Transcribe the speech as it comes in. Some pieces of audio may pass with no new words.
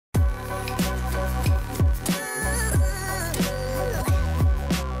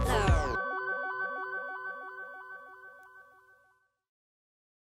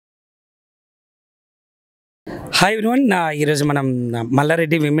Hi everyone, ఈరోజు మనం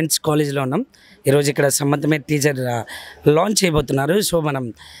Mallareddy women's కాలేజ్లో ఉన్నాం. ఈరోజు ఇక్కడ సమ్మతమే టీజర్ లాంచ్ చేయబోతున్నారు. సో మనం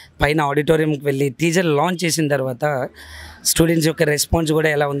పైన ఆడిటోరియంకి వెళ్ళి టీజర్ లాంచ్ చేసిన తర్వాత స్టూడెంట్స్ యొక్క రెస్పాన్స్ కూడా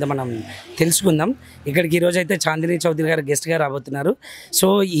ఎలా ఉందో మనం తెలుసుకుందాం. ఇక్కడికి ఈరోజు అయితే చాందిని చౌదరి గారు గెస్ట్గా రాబోతున్నారు. సో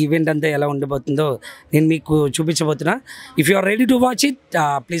ఈ ఈవెంట్ అంతా ఎలా ఉండబోతుందో నేను మీకు చూపించబోతున్నా. If you are ready to watch it,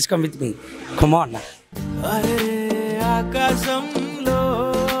 please come with me. Come on.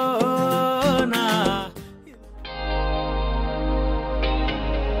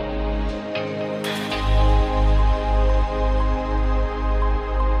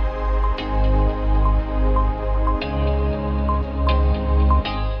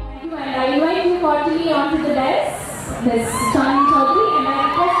 Onto the desk, Miss Chandini Chowdary, and I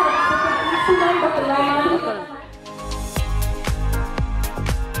request the instrument Dr. Raju.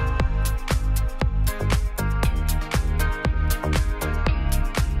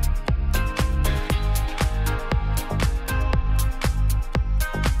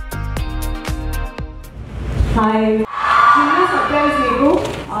 Hi. చిన్న సర్ప్రైజ్ మీకు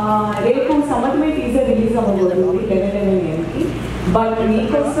రేపు సమర్థమే టీజర్ రిలీజ్ అవ్వబోతుంది 11 AM. But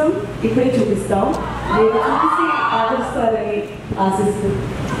మీకోసం ఇప్పుడే చూపిస్తాం. మీరు చూసి ఆదరిస్తారని ఆశిస్తూ.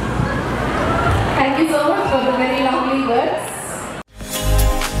 Thank you so much for the very lovely words.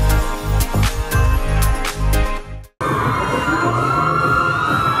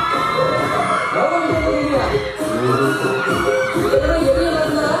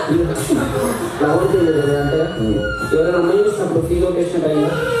 ఎవరైనా అమ్మాయి చూసినప్పుడు ఫీల్ ఒకేషన్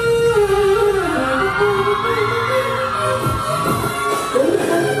అయిందా?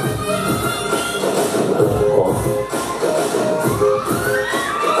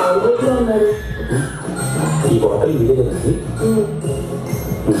 ఈ బాటల్ ఇదే కదండి,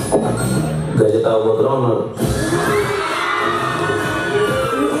 గజ తాగబోతున్నా ఉన్నారు.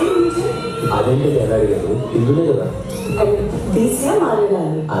 అదేంటి ఎలా అడిగారు? ఇందునే కదా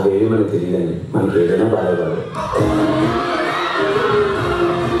అవేవి మనకు తెలియదండి. మనకి ఏదైనా బాధపడదు.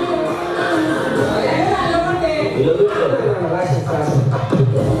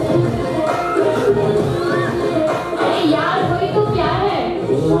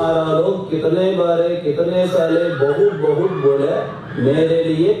 तुम्हारा लोग कितने बारे कितने साले बहुत बहुत बोले मेरे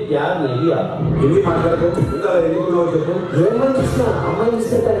लिए प्यार नहीं आता. हिंदी మాట్లాడుతూ ఇంకా ఎందుకు చెప్పు. ఏమని చూసినా అమ్మాయి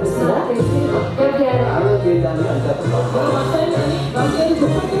చూస్తే కనిపిస్తుందా? చేయడాన్ని అంటారు.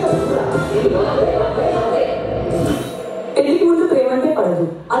 పెళ్లికి ముందు ప్రేమ అంటే పడదు,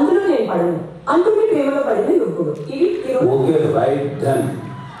 అందులో నేను పడను అంటూనే ప్రేమలో పడింది నువ్వు. Okay right done.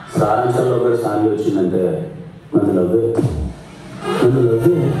 సారాంశంలో కూడా సాంగ్ వచ్చిందంటే మన లవ్వే.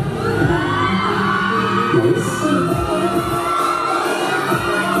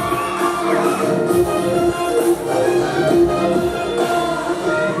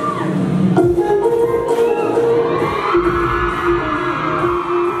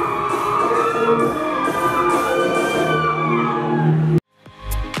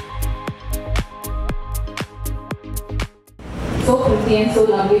 So pretty and so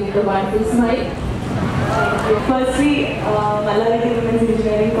lovely with the wonderful smile. Firstly, Mallari Women's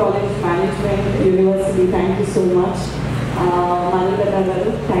Engineering College Management University, thank you so much.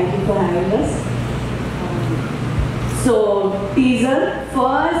 Malakadagaru, thank you for having us. So, teaser,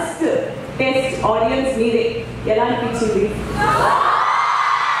 first test audience meere, ఎలా అనిపించింది?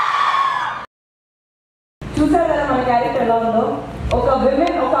 చూసారు కదా మన character ఎలా ఉందో. ఒక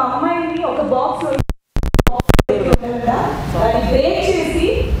women, ఒక అమ్మాయిని ఒక బాక్స్ దాన్ని బ్రేక్ చేసి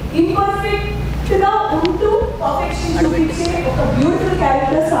ఇంపర్ఫెక్ట్ గా ఉంటూ పర్ఫెక్షన్ చూపించే ఒక బ్యూటిఫుల్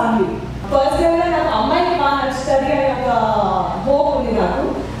క్యారెక్టర్ సాంగ్. ఫస్ట్ గా నాకు అమ్మాయికి బాగా నచ్చుతుంది అనే ఒక హోప్ ఉంది నాకు.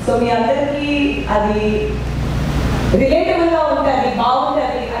 సో మీ అందరికీ అది రిలేటబుల్ గా ఉంటుంది,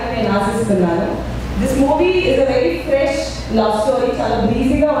 బాగుంటుంది అని నేను ఆశిస్తున్నాను. This movie is a very fresh love story. చాలా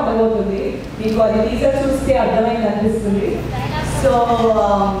బ్రీజీగా ఉండబోతుంది. మీకు అది టీజర్ చూస్తే అర్థమైంది అనిపిస్తుంది. So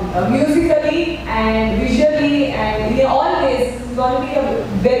musically and visually and in all ways it's going to be a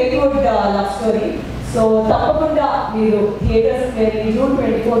very good love story. So తప్పకుండా మీరు థియేటర్స్కి వెళ్ళి June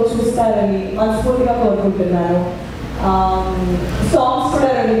 24 చూస్తారని మనస్ఫూర్తిగా కోరుకుంటున్నాను. సాంగ్స్ కూడా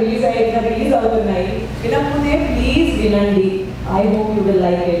రిలీజ్ అవుతున్నాయి. వినకపోతే ప్లీజ్ వినండి. I hope you will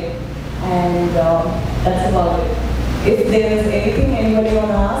like it and that's about it. If there is anything anybody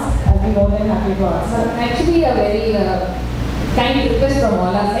want to ask, I'll be more than happy to answer. Actually a very kind request from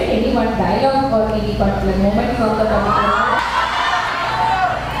all our side. Any one dialogue or any particular moment from the particular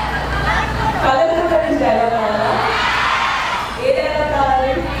Colourist dialogue కావాలా? ఏ dialogue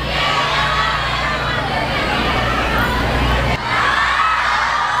కావాలి?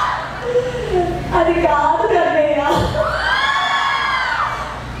 అది కాదు Kannayya.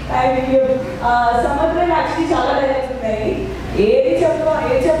 Thank you. Sammathame actually చాలా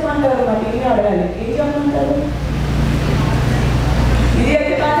చెప్పమంటారు మా TV అడగాలి. ఏం చెప్పమంటారు? ఇది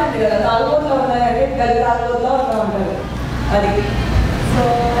అయితే కాదండి కదా, తాగుబోతులో ఉన్నాయంటే గది తాగుబోతులో ఉంటామంటారు. అది సో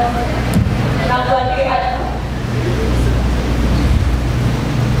నాకు అంటే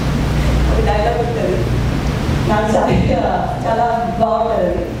ఒక డైలాగ్ ఉంటుంది, నాకు చాలా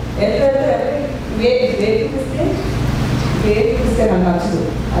బాగుంటుంది. ఎందుకంటే వేరు చూపిస్తే నాకు నచ్చదు,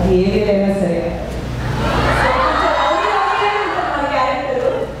 అది ఏ వేరైనా సరే. మన క్యారెక్టర్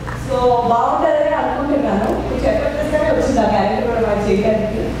సో బాగుంటుందని అనుకుంటున్నాను. కొంచెం ఎఫెక్ట్ చేస్తేనే వచ్చింది ఆ క్యారెక్టర్ కూడా మనం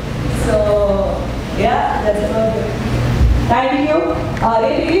చేయడానికి. So yeah thank you.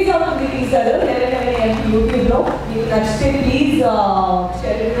 Release అవుతుంది టీజర్ యూట్యూబ్లో. మీకు నచ్చితే please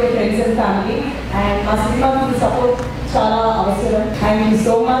share with friends and family. And మా సినిమాకి సపోర్ట్ చాలా అవసరం. Thank you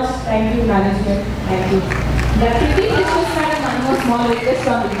so much. Thank you management. Thank you. Please request madam one more small request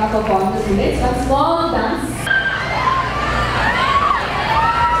on behalf of all the students. One small dance.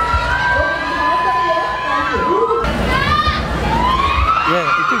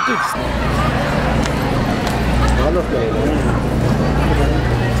 Yeah, it is. All of them.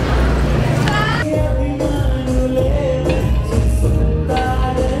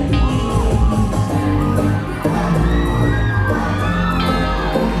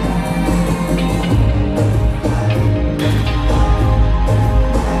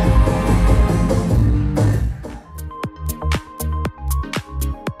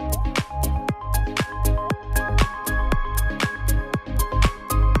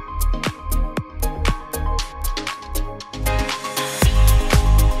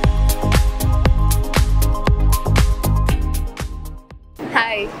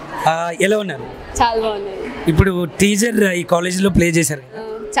 ఎలా ఉన్నారు? చాలా బాగుంది. ఇప్పుడు teaser ఈ కాలేజీలో play చేశారు.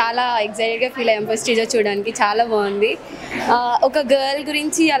 చాలా ఎక్సైటెడ్గా feel అయ్యాం ఫస్ట్ టీజర్ చూడడానికి. చాలా బాగుంది. ఒక గర్ల్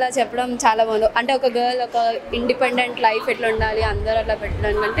గురించి అలా చెప్పడం చాలా బాగుంది. అంటే ఒక గర్ల్ ఒక ఇండిపెండెంట్ లైఫ్ ఎట్లా ఉండాలి అందరూ అట్లా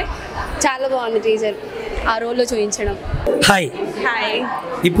పెట్టడం అంటే చాలా బాగుంది టీజర్ ఆ రోల్లో చూపించడం. Hi hi.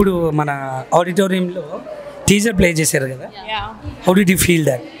 ఇప్పుడు మన ఆడిటోరియంలో టీజర్ ప్లే చేశారు కదా, how did you feel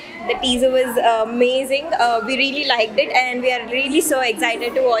that? The teaser was amazing. We really liked it and we are really so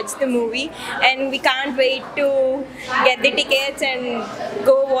excited to watch the movie and we can't wait to get the tickets and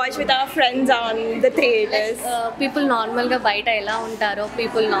go watch with our friends on the theaters. People నార్మల్గా బయట ఎలా ఉంటారో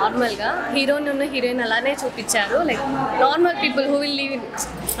people నార్మల్గా heroine అలానే చూపించారు. Like normal people who will leave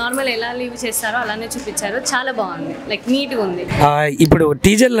normal ఎలా leave చేస్తారో అలానే చూపించారు. చాలా బాగుంది, లైక్ నీట్గా ఉంది. ఇప్పుడు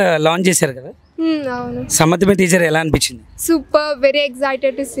టీజర్ లాంచ్ చేశారు కదా, అవును. సమ్మతమే టీజర్ ఎలా అనిపించింది? Super, very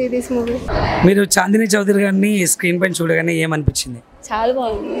excited to see this movie. మీరు చాందిని చౌదరి గారిని స్క్రీన్ పైన చూడగానే ఏమనిపించింది? చాలా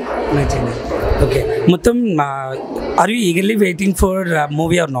బాగుంది, నచ్చింది. ఓకే, మొత్తం are you eagerly waiting for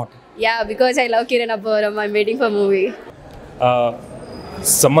movie are not? Yeah, because I love Kiran Abbavaram, I'm waiting for movie.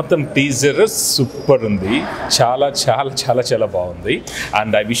 సమ్మతం teaser super ఉంది, చాలా చాలా చాలా చాలా బాగుంది.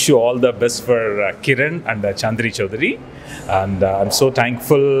 And I wish you all the best for Kiran and Chandini Chowdary. And I'm so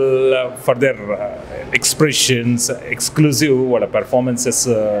thankful for their expressions, exclusive వాళ్ళ performances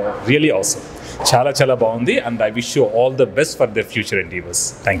really awesome. చాలా చాలా బాగుంది and I wish you all the best for their future endeavours.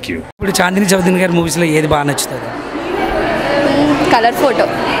 Thank you. ఇప్పుడు చాందిని చౌదరి గారి మూవీస్లో ఏది బాగా నచ్చుతుంది? Colour photo.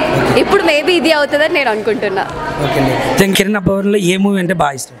 ఇప్పుడు మేబీ ఇది అవుతుందని నేను అనుకుంటున్నా. ఓకే అండి. కిరణ్ అబ్బవరంలో ఏ మూవీ అంటే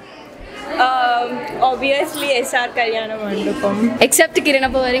బాగా ఇష్టం? Obviously SR కళ్యాణ మండపం. ఎక్సెప్ట్ కిరణ్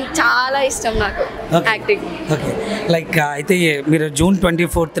అబ్బవరం చాలా ఇష్టం నాకు యాక్టింగ్. ఓకే, లైక్ అయితే మీరు June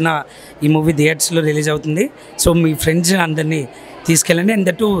 24th ఈ మూవీ థియేటర్స్లో రిలీజ్ అవుతుంది. సో మీ ఫ్రెండ్స్ అందరినీ తీసుకెళ్ళండి. And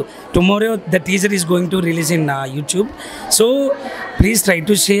that tomorrow the teaser is going to release in YouTube. So please try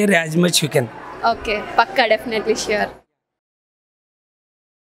to share as much you can. Okay, Pakka, definitely sure.